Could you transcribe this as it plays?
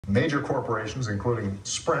major corporations, including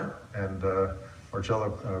Sprint, and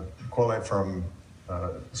Marcelo Claure from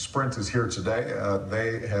Sprint is here today.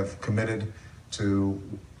 They have committed to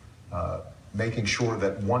making sure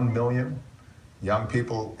that 1 million young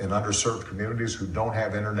people in underserved communities who don't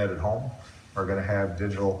have internet at home are going to have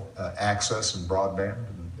digital access and broadband,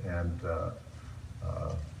 and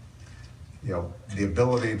you know, the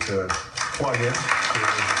ability to plug in,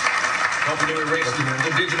 helping to erase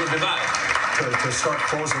the digital divide, to start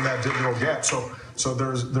closing that digital gap. So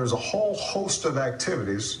there's a whole host of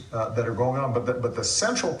activities that are going on, but the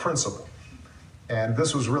central principle, and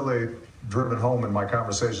this was really driven home in my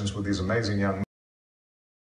conversations with these amazing young men.